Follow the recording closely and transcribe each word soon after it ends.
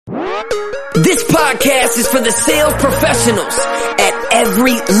This podcast is for the sales professionals at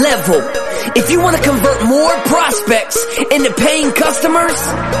every level. If you want to convert more prospects into paying customers,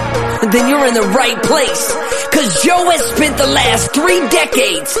 then you're in the right place. Cause Joe has spent the last 3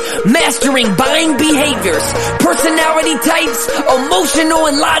 decades mastering buying behaviors, personality types, emotional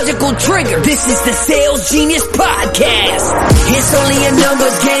and logical triggers. This is the Sales Genius Podcast. It's only a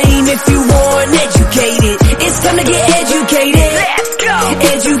numbers game if you want educated. It's time to get educated. Let's go!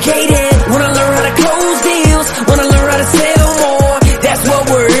 Educated. Wanna learn how to close deals, wanna learn how to sell more. That's what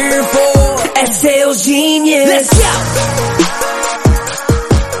we're here for at Sales Genius. Let's go!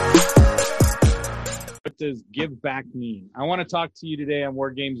 What does give back mean? I want to talk to you today on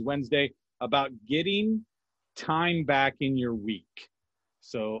War Games Wednesday about getting time back in your week.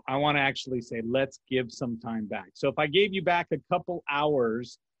 So I want to actually say, let's give some time back. So if I gave you back a couple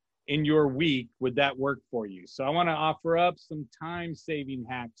hours in your week, would that work for you? So I want to offer up some time-saving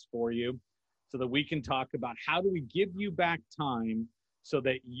hacks for you so that we can talk about how do we give you back time so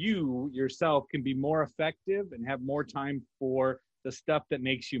that you yourself can be more effective and have more time for the stuff that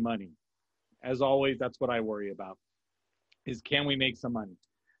makes you money. As always, that's what I worry about, is can we make some money?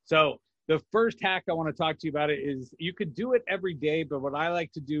 So the first hack I want to talk to you about is you could do it every day, but what I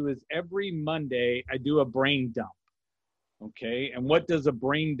like to do is every Monday, I do a brain dump. Okay, and what does a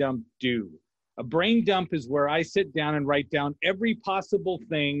brain dump do? A brain dump is where I sit down and write down every possible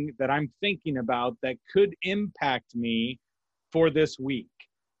thing that I'm thinking about that could impact me for this week.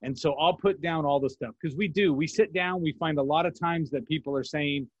 And so I'll put down all the stuff, because we sit down, we find a lot of times that people are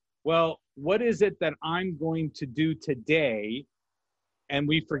saying, well, what is it that I'm going to do today? And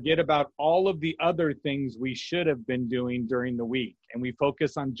we forget about all of the other things we should have been doing during the week, and we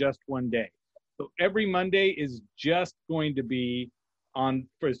focus on just one day. So every Monday is just going to be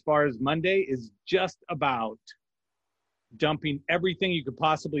as far as Monday is just about dumping everything you could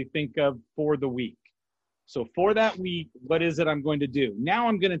possibly think of for the week. So for that week, what is it I'm going to do? Now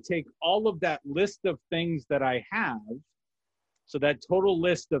I'm going to take all of that list of things that I have. So that total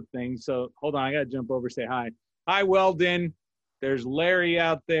list of things. So hold on, I got to jump over, say hi. Hi, Weldon. There's Larry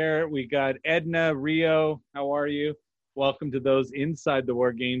out there. We got Edna, Rio. How are you? Welcome to those inside the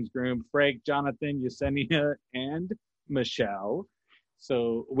War Games room. Frank, Jonathan, Yesenia, and Michelle.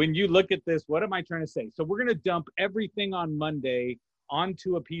 So when you look at this, what am I trying to say? So we're going to dump everything on Monday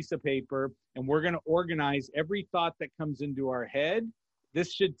onto a piece of paper, and we're going to organize every thought that comes into our head.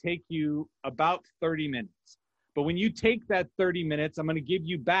 This should take you about 30 minutes. But when you take that 30 minutes, I'm going to give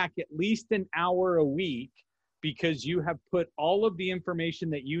you back at least an hour a week, because you have put all of the information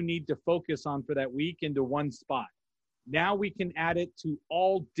that you need to focus on for that week into one spot. Now we can add it to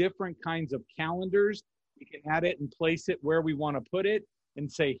all different kinds of calendars. We can add it and place it where we want to put it and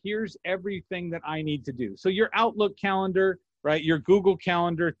say, here's everything that I need to do. So your Outlook calendar, right? Your Google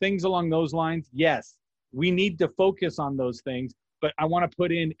calendar, things along those lines. Yes, we need to focus on those things, but I want to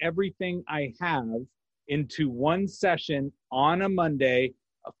put in everything I have into one session on a Monday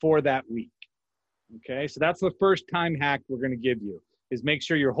for that week. Okay, so that's the first time hack we're going to give you, is make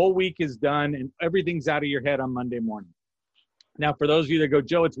sure your whole week is done and everything's out of your head on Monday morning. Now, for those of you that go,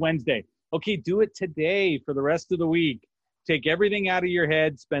 Joe, it's Wednesday. Okay, do it today for the rest of the week. Take everything out of your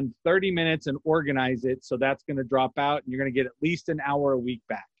head, spend 30 minutes and organize it. So that's going to drop out and you're going to get at least an hour a week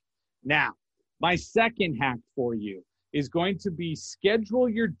back. Now, my second hack for you is going to be schedule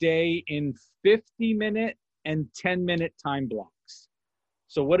your day in 50-minute and 10-minute time blocks.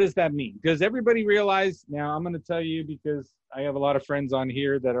 So what does that mean? Does everybody realize, now I'm going to tell you because I have a lot of friends on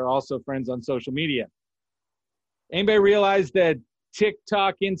here that are also friends on social media. Anybody realize that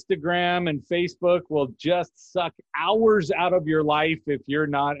TikTok, Instagram, and Facebook will just suck hours out of your life if you're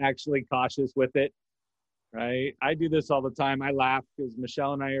not actually cautious with it, right? I do this all the time. I laugh because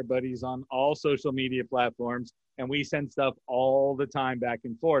Michelle and I are buddies on all social media platforms, and we send stuff all the time back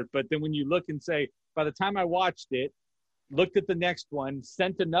and forth. But then when you look and say, by the time I watched it, looked at the next one,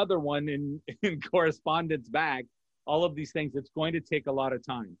 sent another one in correspondence back, all of these things, it's going to take a lot of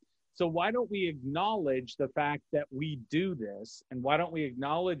time. So why don't we acknowledge the fact that we do this? And why don't we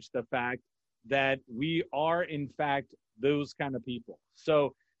acknowledge the fact that we are, in fact, those kind of people?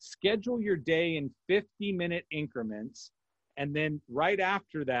 So schedule your day in 50-minute increments. And then right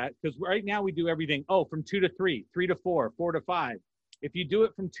after that, because right now we do everything, from 2 to 3, 3 to 4, 4 to 5. If you do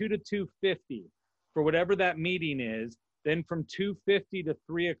it from 2 to 2:50 for whatever that meeting is, then from 2:50 to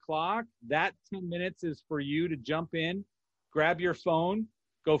 3 o'clock, that 10 minutes is for you to jump in, grab your phone,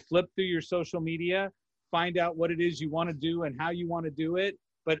 go flip through your social media, find out what it is you want to do and how you want to do it.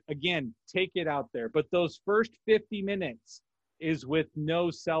 But again, take it out there. But those first 50 minutes is with no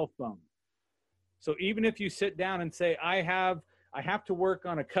cell phone. So even if you sit down and say, I have I have to work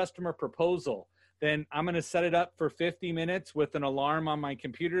on a customer proposal, then I'm going to set it up for 50 minutes with an alarm on my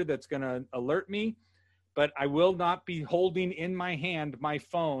computer that's going to alert me. But I will not be holding in my hand my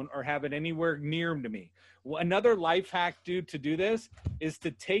phone or have it anywhere near to me. Another life hack, dude, to do this is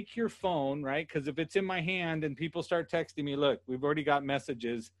to take your phone, right? Because if it's in my hand and people start texting me, look, we've already got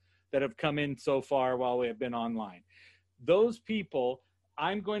messages that have come in so far while we have been online. Those people,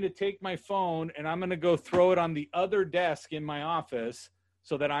 I'm going to take my phone and I'm going to go throw it on the other desk in my office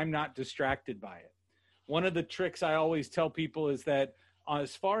so that I'm not distracted by it. One of the tricks I always tell people is that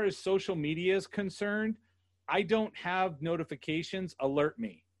as far as social media is concerned, I don't have notifications alert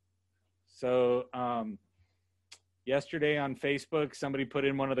me. So yesterday on Facebook, somebody put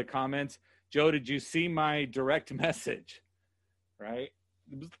in one of the comments, Joe, did you see my direct message? Right?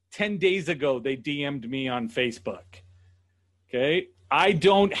 It was 10 days ago, they DM'd me on Facebook. Okay. I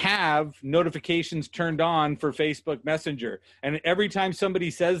don't have notifications turned on for Facebook Messenger. And every time somebody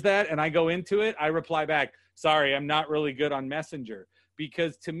says that and I go into it, I reply back, sorry, I'm not really good on Messenger.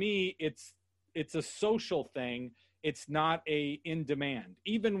 Because to me, it's a social thing. It's not a in demand.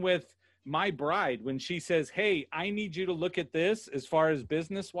 Even with my bride, when she says, hey, I need you to look at this as far as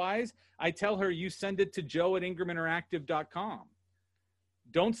business wise, I tell her, you send it to joe@ingraminteractive.com.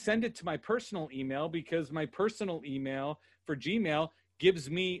 Don't send it to my personal email, because my personal email for Gmail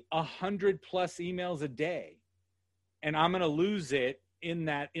gives me 100+ emails a day. And I'm going to lose it in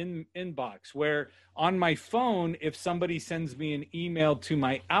that inbox, where on my phone, if somebody sends me an email to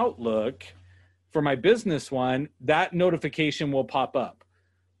my Outlook for my business one, that notification will pop up.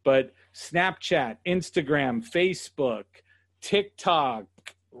 But Snapchat, Instagram, Facebook, TikTok,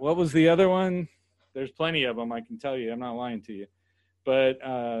 what was the other one? There's plenty of them, I can tell you. I'm not lying to you. But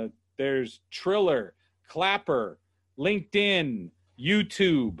there's Triller, Clapper, LinkedIn,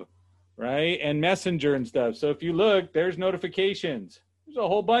 YouTube, right? And Messenger and stuff. So if you look, there's notifications. There's a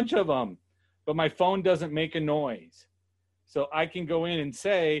whole bunch of them, but my phone doesn't make a noise. So I can go in and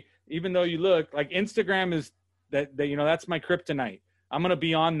say, even though you look, like Instagram is that you know, that's my kryptonite. I'm going to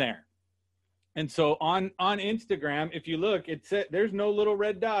be on there. And so on Instagram, if you look, there's no little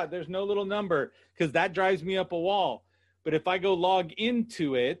red dot. There's no little number, because that drives me up a wall. But if I go log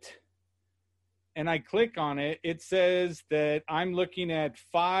into it and I click on it, it says that I'm looking at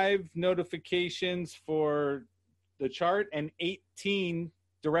 5 notifications for the chart and 18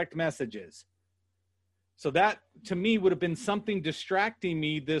 direct messages. So that to me would have been something distracting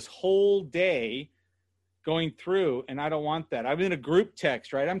me this whole day going through, and I don't want that. I'm in a group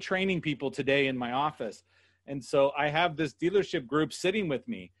text, right? I'm training people today in my office. And so I have this dealership group sitting with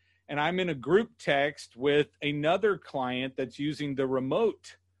me, and I'm in a group text with another client that's using the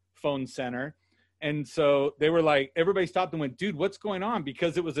remote phone center. And so they were like, everybody stopped and went, dude, what's going on?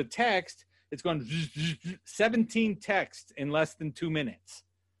 Because it was a text. It's going 17 texts in less than 2 minutes.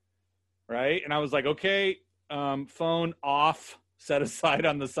 Right. And I was like, okay, phone off, set aside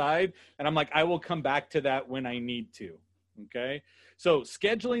on the side. And I'm like, I will come back to that when I need to. Okay. So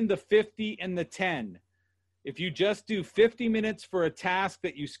scheduling the 50 and the 10. If you just do 50 minutes for a task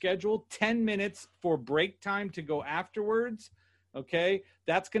that you schedule, 10 minutes for break time to go afterwards, okay,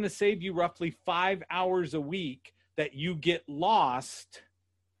 that's going to save you roughly 5 hours a week that you get lost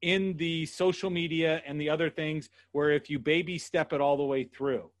in the social media and the other things, where if you baby step it all the way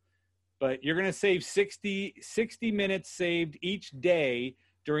through. But you're going to save 60 minutes saved each day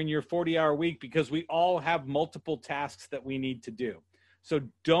during your 40-hour week, because we all have multiple tasks that we need to do. So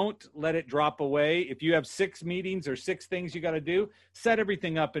don't let it drop away. If you have 6 meetings or 6 things you got to do, set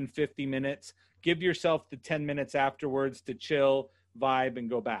everything up in 50 minutes. Give yourself the 10 minutes afterwards to chill, vibe, and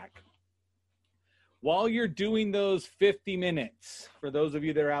go back. While you're doing those 50 minutes, for those of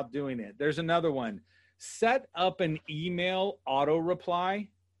you that are out doing it, there's another one. Set up an email auto reply.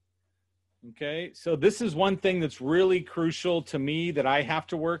 Okay, so this is one thing that's really crucial to me that I have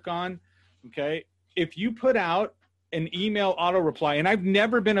to work on. Okay, if you put out an email auto reply, and I've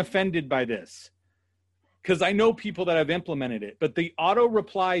never been offended by this because I know people that have implemented it, but the auto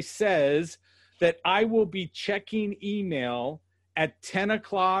reply says that I will be checking email at 10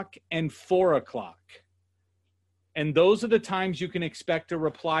 o'clock and 4 o'clock. And those are the times you can expect a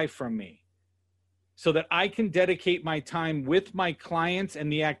reply from me, so that I can dedicate my time with my clients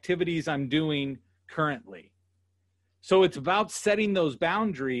and the activities I'm doing currently. So it's about setting those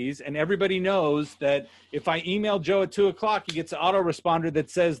boundaries, and everybody knows that if I email Joe at 2 o'clock, he gets an autoresponder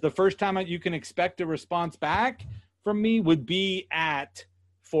that says the first time you can expect a response back from me would be at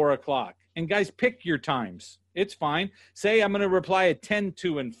 4 o'clock. And guys, pick your times. It's fine. Say I'm going to reply at 10,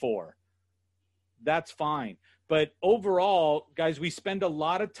 2, and 4. That's fine. But overall, guys, we spend a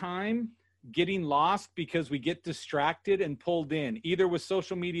lot of time getting lost because we get distracted and pulled in, either with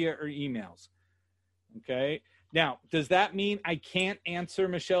social media or emails. Okay. Now, does that mean I can't answer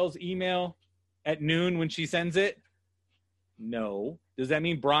Michelle's email at noon when she sends it? No. Does that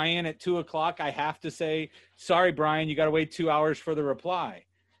mean Brian at 2:00, I have to say, sorry, Brian, you got to wait 2 hours for the reply?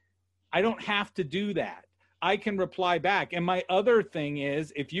 I don't have to do that. I can reply back. And my other thing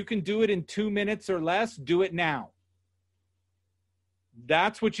is, if you can do it in 2 minutes or less, do it now.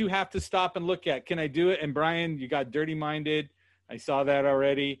 That's what you have to stop and look at. Can I do it? And Brian, you got dirty-minded. I saw that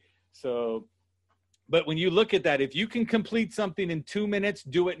already. So, but when you look at that, if you can complete something in 2 minutes,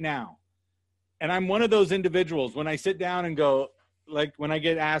 do it now. And I'm one of those individuals, when I sit down and go, like when I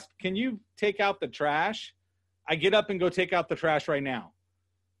get asked, can you take out the trash? I get up and go take out the trash right now.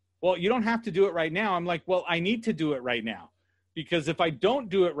 Well, you don't have to do it right now. I'm like, well, I need to do it right now. Because if I don't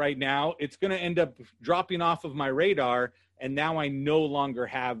do it right now, it's going to end up dropping off of my radar. And now I no longer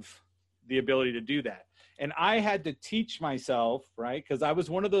have the ability to do that. And I had to teach myself, right? Because I was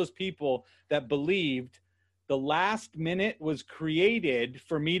one of those people that believed the last minute was created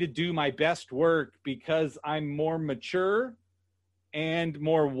for me to do my best work because I'm more mature and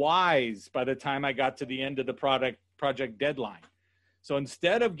more wise by the time I got to the end of the project deadline. So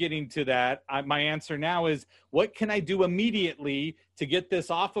instead of getting to that, my answer now is, what can I do immediately to get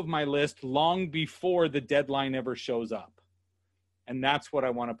this off of my list long before the deadline ever shows up? And that's what I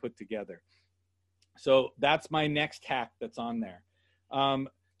want to put together. So that's my next hack that's on there.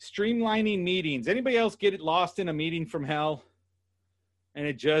 Streamlining meetings. Anybody else get lost in a meeting from hell? And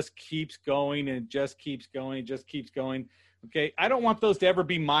it just keeps going and it just keeps going, it just keeps going. Okay, I don't want those to ever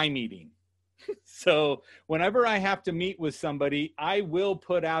be my meeting. So whenever I have to meet with somebody, I will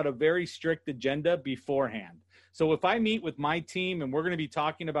put out a very strict agenda beforehand. So if I meet with my team and we're going to be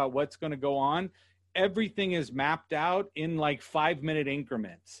talking about what's going to go on, everything is mapped out in like 5-minute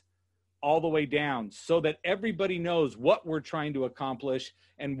increments all the way down so that everybody knows what we're trying to accomplish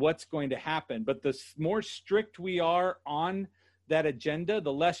and what's going to happen. But the more strict we are on that agenda,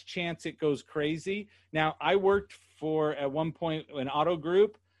 the less chance it goes crazy. Now, I worked for, at one point, an auto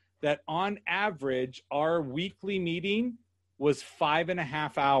group that on average, our weekly meeting was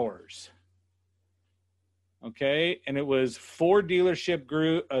 5.5 hours. Okay. And it was a dealership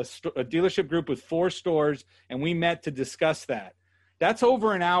group with 4 stores. And we met to discuss that. That's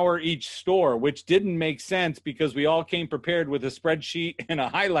over an hour each store, which didn't make sense because we all came prepared with a spreadsheet and a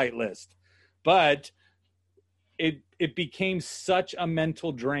highlight list. But it became such a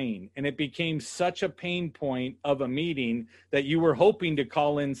mental drain and it became such a pain point of a meeting that you were hoping to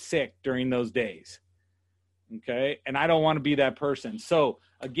call in sick during those days. Okay. And I don't want to be that person. So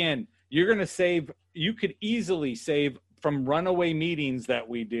again, you're going to save, you could easily save from runaway meetings that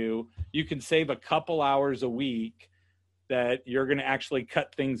we do. You can save a couple hours a week that you're going to actually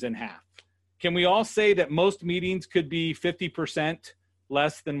cut things in half. Can we all say that most meetings could be 50%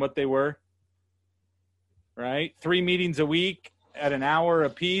 less than what they were? Right? 3 meetings a week at an hour a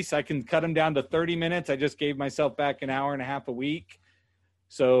piece. I can cut them down to 30 minutes. I just gave myself back an hour and a half a week.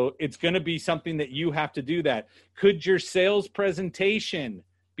 So it's going to be something that you have to do that. Could your sales presentation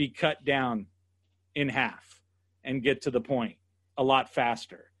be cut down in half and get to the point a lot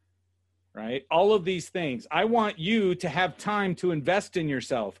faster? Right? All of these things. I want you to have time to invest in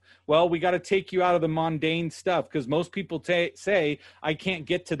yourself. Well, we got to take you out of the mundane stuff because most people say, I can't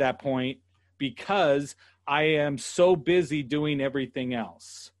get to that point because I am so busy doing everything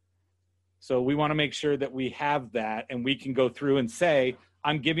else. So we want to make sure that we have that and we can go through and say,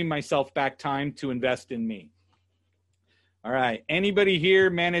 I'm giving myself back time to invest in me. All right. Anybody here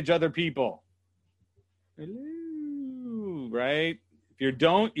manage other people? Hello, right? If you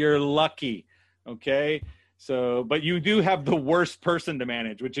don't, you're lucky. Okay. So, but you do have the worst person to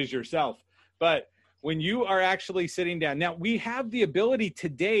manage, which is yourself. But when you are actually sitting down, now we have the ability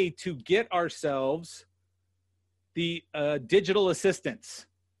today to get ourselves the digital assistants,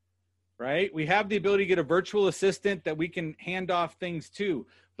 right? We have the ability to get a virtual assistant that we can hand off things to.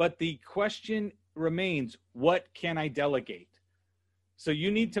 But the question remains, what can I delegate? So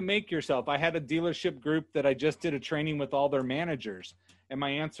you need to make yourself. I had a dealership group that I just did a training with all their managers. And my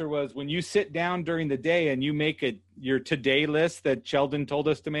answer was, when you sit down during the day and you make your today list that Sheldon told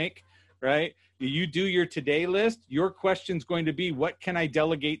us to make, right? You do your today list, your question's going to be, what can I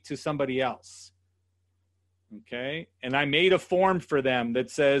delegate to somebody else? Okay. And I made a form for them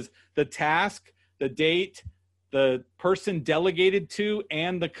that says the task, the date, the person delegated to,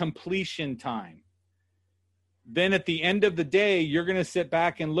 and the completion time. Then at the end of the day, you're going to sit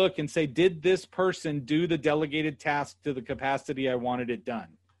back and look and say, did this person do the delegated task to the capacity I wanted it done?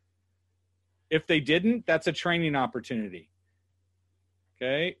 If they didn't, that's a training opportunity.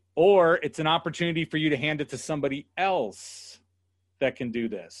 Okay. or it's an opportunity for you to hand it to somebody else that can do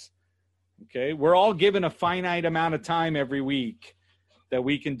this. Okay, we're all given a finite amount of time every week that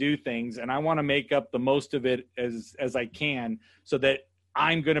we can do things, and I want to make up the most of it as I can so that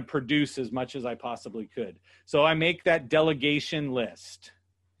I'm going to produce as much as I possibly could. So I make that delegation list.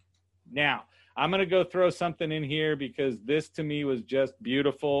 Now, I'm going to go throw something in here because this to me was just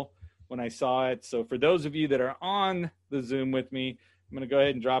beautiful when I saw it. So for those of you that are on the Zoom with me, I'm going to go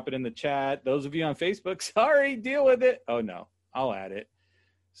ahead and drop it in the chat. Those of you on Facebook, sorry, deal with it. Oh no, I'll add it.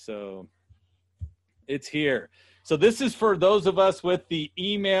 So it's here. So this is for those of us with the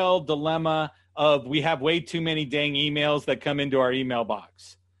email dilemma of we have way too many dang emails that come into our email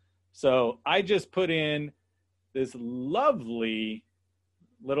box. So I just put in this lovely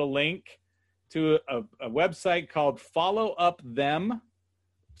little link to a website called followupthen.com.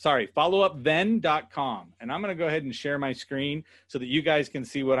 And I'm going to go ahead and share my screen so that you guys can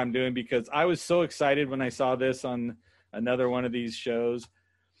see what I'm doing, because I was so excited when I saw this on another one of these shows.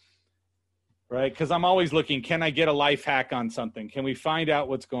 Right? Because I'm always looking, can I get a life hack on something? Can we find out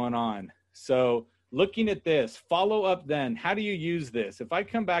what's going on? So looking at this, follow up then, how do you use this? If I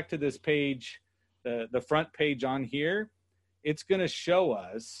come back to this page, the front page on here, it's going to show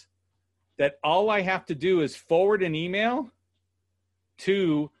us that all I have to do is forward an email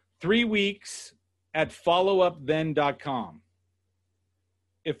to 3 weeks at followupthen.com.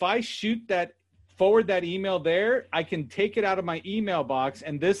 If I forward that email there, I can take it out of my email box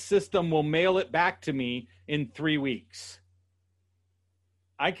and this system will mail it back to me in 3 weeks.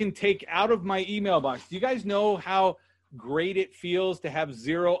 I can take out of my email box. Do you guys know how great it feels to have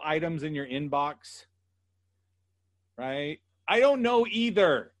 0 items in your inbox? Right? I don't know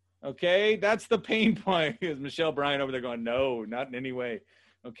either. Okay? That's the pain point. Is Michelle Bryan over there going, no, not in any way.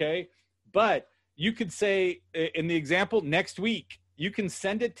 Okay? But you could say in the example, next week, you can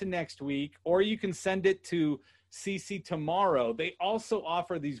send it to next week, or you can send it to CC tomorrow. They also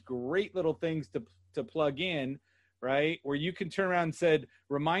offer these great little things to plug in, right? Where you can turn around and said,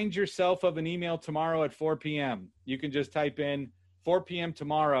 remind yourself of an email tomorrow at 4 p.m. You can just type in 4 p.m.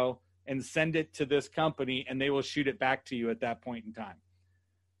 tomorrow and send it to this company, and they will shoot it back to you at that point in time.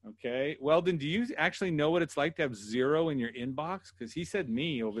 Okay. Weldon, do you actually know what it's like to have 0 in your inbox? Because he said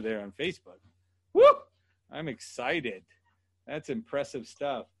me over there on Facebook. Woo! I'm excited. That's impressive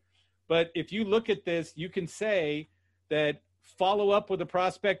stuff. But if you look at this, you can say that follow up with a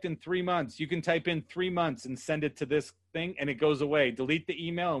prospect in 3 months. You can type in 3 months and send it to this thing and it goes away. Delete the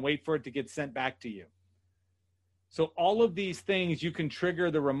email and wait for it to get sent back to you. So all of these things, you can trigger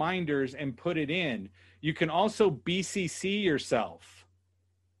the reminders and put it in. You can also BCC yourself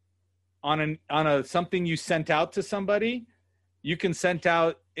on something you sent out to somebody. You can send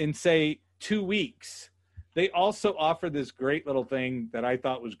out and say 2 weeks. They also offer this great little thing that I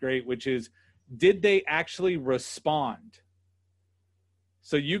thought was great, which is, did they actually respond?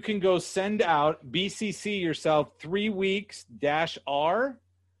 So you can go send out, BCC yourself 3 weeks -R,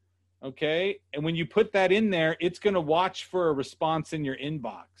 okay? And when you put that in there, it's going to watch for a response in your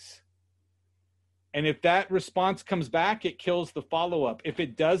inbox. And if that response comes back, it kills the follow-up. If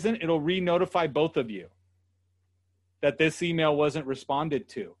it doesn't, it'll re-notify both of you that this email wasn't responded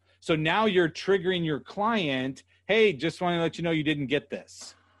to. So now you're triggering your client, hey, just want to let you know you didn't get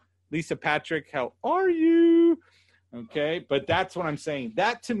this. Lisa Patrick, how are you? Okay, but that's what I'm saying.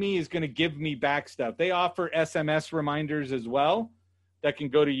 That to me is going to give me back stuff. They offer SMS reminders as well that can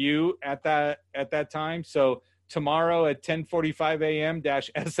go to you at that time. So tomorrow at 10:45 a.m.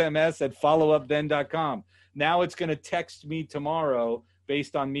 SMS at followupthen.com. Now it's going to text me tomorrow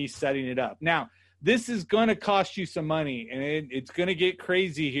based on me setting it up. Now, this is going to cost you some money, and it's going to get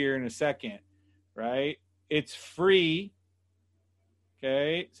crazy here in a second, right? It's free,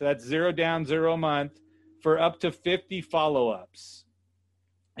 okay? So that's 0 down, 0 a month for up to 50 follow-ups.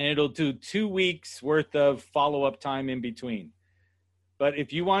 And it'll do 2 weeks worth of follow-up time in between. But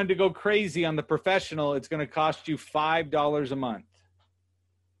if you wanted to go crazy on the professional, it's going to cost you $5 a month.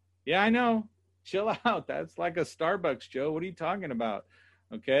 Yeah, I know. Chill out. That's like a Starbucks, Joe. What are you talking about?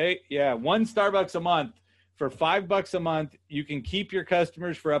 Okay. Yeah. 1 Starbucks a month for $5 a month. You can keep your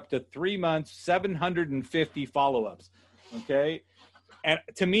customers for up to 3 months, 750 follow-ups. Okay. And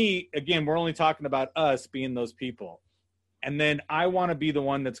to me, again, we're only talking about us being those people. And then I want to be the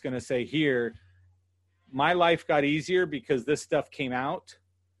one that's going to say, here, my life got easier because this stuff came out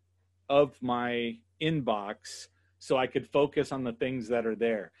of my inbox so I could focus on the things that are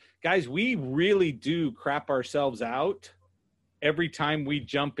there. Guys, we really do crap ourselves out every time we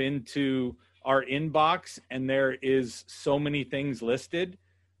jump into our inbox and there is so many things listed.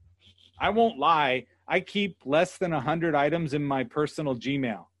 I won't lie. I keep less than 100 items in my personal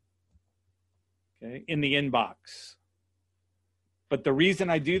Gmail. okay, in the inbox. But the reason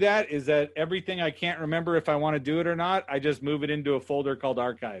I do that is that everything I can't remember if I want to do it or not, I just move it into a folder called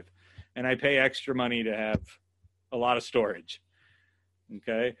archive, and I pay extra money to have a lot of storage.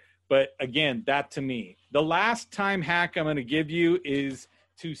 Okay. But again, that to me, the last time hack I'm going to give you is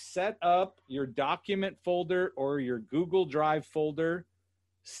to set up your document folder or your Google Drive folder,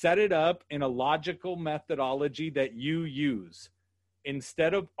 set it up in a logical methodology that you use.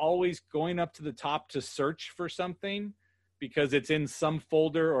 Instead of always going up to the top to search for something because it's in some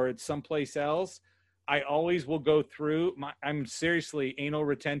folder or it's someplace else, I always will go through. I'm seriously anal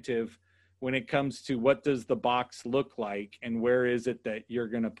retentive when it comes to what does the box look like and where is it that you're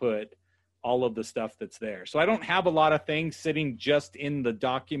going to put all of the stuff that's there. So I don't have a lot of things sitting just in the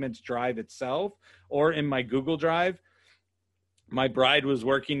documents drive itself or in my Google Drive. My bride was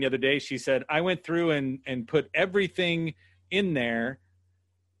working the other day. She said, I went through and put everything in there,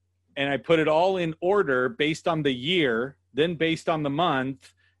 and I put it all in order based on the year, then based on the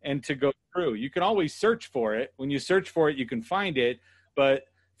month, and to go through. You can always search for it. When you search for it, you can find it. But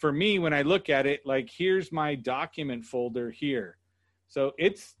for me, when I look at it, like, here's my document folder here. So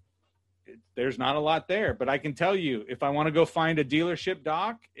there's not a lot there, but I can tell you, if I want to go find a dealership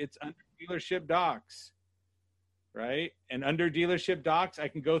doc, it's under dealership docs, right? And under dealership docs, I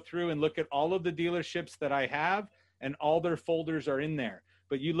can go through and look at all of the dealerships that I have, and all their folders are in there.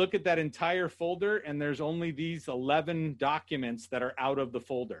 But you look at that entire folder, and there's only these 11 documents that are out of the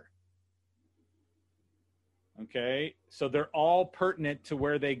folder. Okay, so they're all pertinent to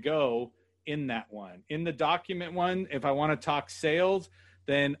where they go in that one. In the document one, if I want to talk sales,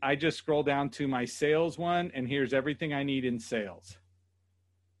 then I just scroll down to my sales one, and here's everything I need in sales.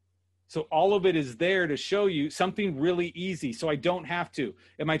 So all of it is there to show you something really easy, so I don't have to.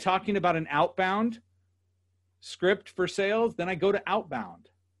 Am I talking about an outbound script for sales? Then I go to outbound.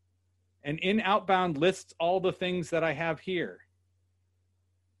 And in outbound lists all the things that I have here.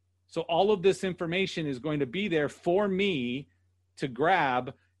 So all of this information is going to be there for me to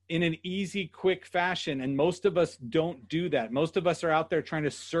grab in an easy, quick fashion. And most of us don't do that. Most of us are out there trying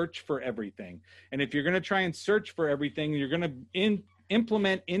to search for everything. And if you're going to try and search for everything, you're going to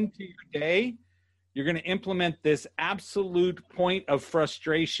implement into your day, you're going to implement this absolute point of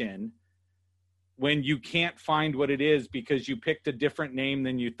frustration when you can't find what it is because you picked a different name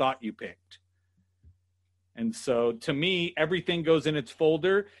than you thought you picked. And so to me, everything goes in its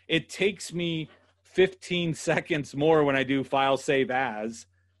folder. It takes me 15 seconds more when I do file save as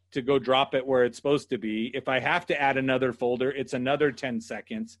to go drop it where it's supposed to be. If I have to add another folder, it's another 10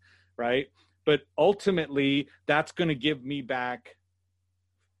 seconds, right? But ultimately, that's going to give me back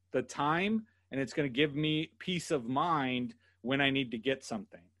the time, and it's going to give me peace of mind when I need to get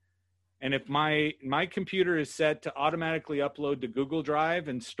something. And if my computer is set to automatically upload to Google Drive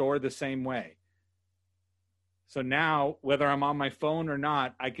and store the same way. So now, whether I'm on my phone or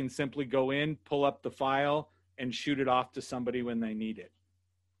not, I can simply go in, pull up the file, and shoot it off to somebody when they need it,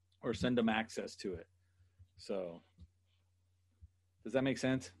 or send them access to it. So does that make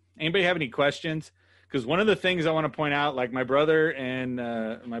sense? Anybody have any questions? Because one of the things I want to point out, like my brother and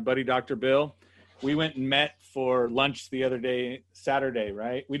my buddy, Dr. Bill, we went and met for lunch the other day, Saturday,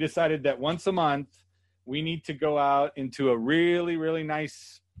 right? We decided that once a month, we need to go out into a really, really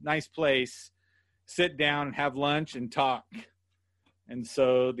nice place, sit down and have lunch and talk. And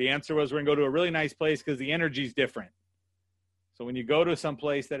so the answer was, we're going to go to a really nice place because the energy is different. So when you go to some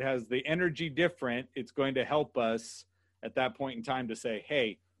place that has the energy different, it's going to help us at that point in time to say,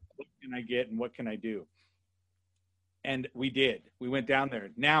 hey, what can I get and what can I do? And we did. We went down there.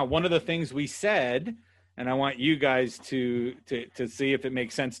 Now, one of the things we said, and I want you guys to see if it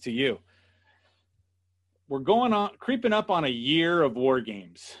makes sense to you. We're creeping up on a year of war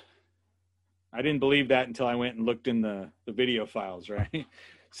games. I didn't believe that until I went and looked in the video files, right?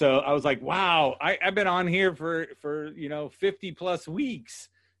 So I was like, wow, I've been on here for 50 plus weeks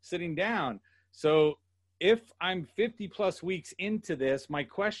sitting down. So if I'm 50 plus weeks into this, my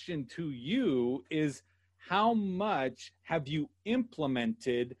question to you is, how much have you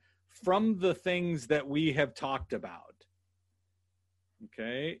implemented from the things that we have talked about?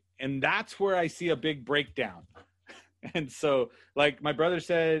 Okay. And that's where I see a big breakdown. And so, like my brother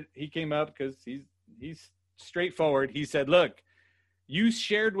said, he came up because he's straightforward. He said, look, you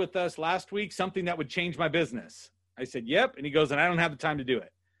shared with us last week something that would change my business. I said, yep. And he goes, and I don't have the time to do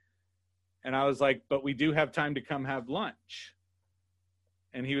it. And I was like, but we do have time to come have lunch.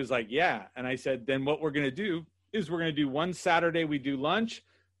 And he was like, yeah. And I said, then what we're going to do is we're going to do one Saturday, we do lunch.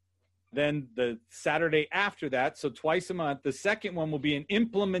 Then the Saturday after that, so twice a month, the second one will be an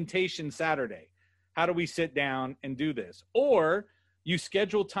implementation Saturday. How do we sit down and do this? Or you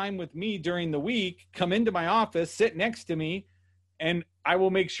schedule time with me during the week, come into my office, sit next to me, and I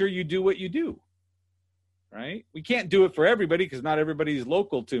will make sure you do what you do, right? We can't do it for everybody because not everybody's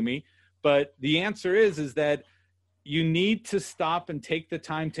local to me, but the answer is that you need to stop and take the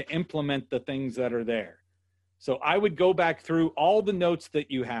time to implement the things that are there. So I would go back through all the notes that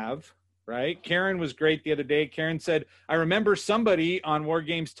you have, right? Karen was great the other day. Karen said, I remember somebody on War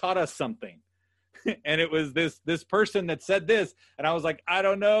Games taught us something. And it was this person that said this. And I was like, I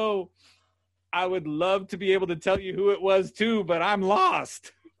don't know. I would love to be able to tell you who it was too, but I'm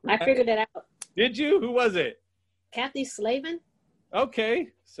lost. I figured it out. Did you? Who was it? Kathy Slavin. Okay.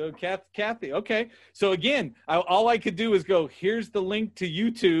 So Kathy. Okay. So again, all I could do is go, here's the link to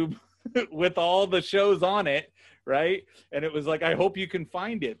YouTube with all the shows on it. Right. And it was like, I hope you can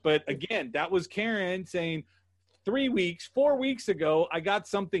find it. But again, that was Karen saying 4 weeks ago, I got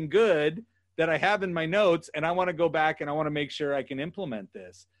something good that I have in my notes, and I want to go back and I want to make sure I can implement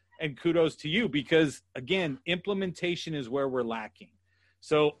this. And kudos to you, because again, implementation is where we're lacking.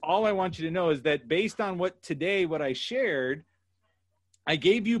 So all I want you to know is that based on what I shared, I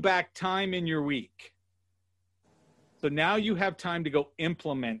gave you back time in your week. So now you have time to go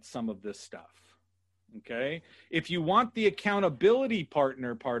implement some of this stuff. Okay. If you want the accountability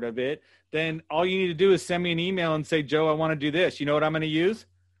partner part of it, then all you need to do is send me an email and say, Joe, I want to do this. You know what I'm going to use?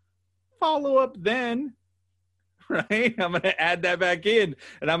 Follow up then, right? I'm going to add that back in,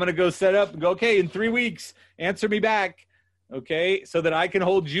 and I'm going to go set up and go, okay, in 3 weeks, answer me back. Okay. So that I can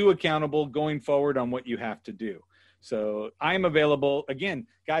hold you accountable going forward on what you have to do. So I'm available again,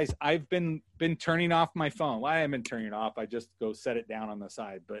 guys. I've been turning off my phone. Well, I haven't been turning it off. I just go set it down on the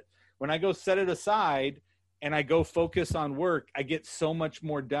side. But when I go set it aside and I go focus on work, I get so much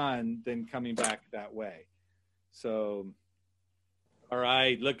more done than coming back that way. So, all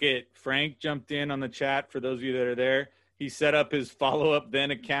right, look at Frank jumped in on the chat for those of you that are there. He set up his follow-up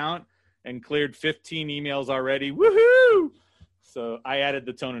then account and cleared 15 emails already. Woohoo! So I added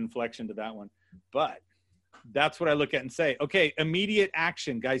the tone inflection to that one. But that's what I look at and say, okay, immediate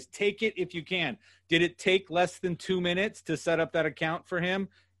action, guys, take it if you can. Did it take less than 2 minutes to set up that account for him?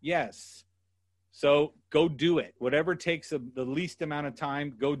 Yes. So go do it. Whatever takes the least amount of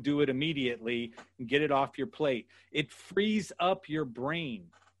time, go do it immediately and get it off your plate. It frees up your brain,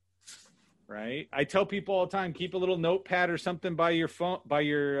 right? I tell people all the time, keep a little notepad or something by your phone, by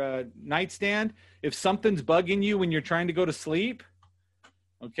your nightstand. If something's bugging you when you're trying to go to sleep,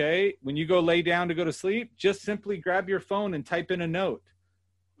 okay, when you go lay down to go to sleep, just simply grab your phone and type in a note.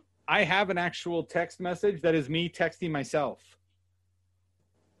 I have an actual text message that is me texting myself.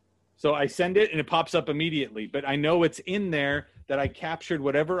 So I send it and it pops up immediately, but I know it's in there that I captured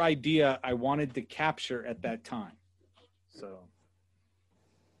whatever idea I wanted to capture at that time. So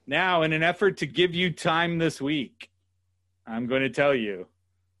now, in an effort to give you time this week, I'm going to tell you,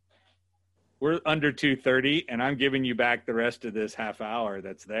 we're under 2:30 and I'm giving you back the rest of this half hour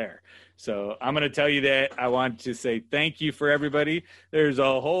that's there. So I'm going to tell you that I want to say thank you for everybody. There's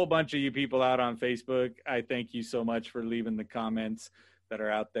a whole bunch of you people out on Facebook. I thank you so much for leaving the comments that are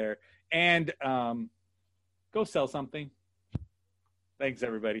out there, and go sell something. Thanks,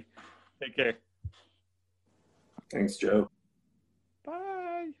 everybody. Take care. Thanks, Joe.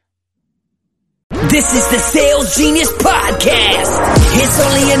 Bye. This is the Sales Genius Podcast. It's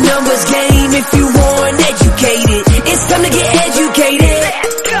only a numbers game if you want educated. It's time to get educated.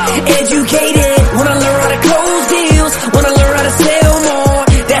 Let's go. Educated.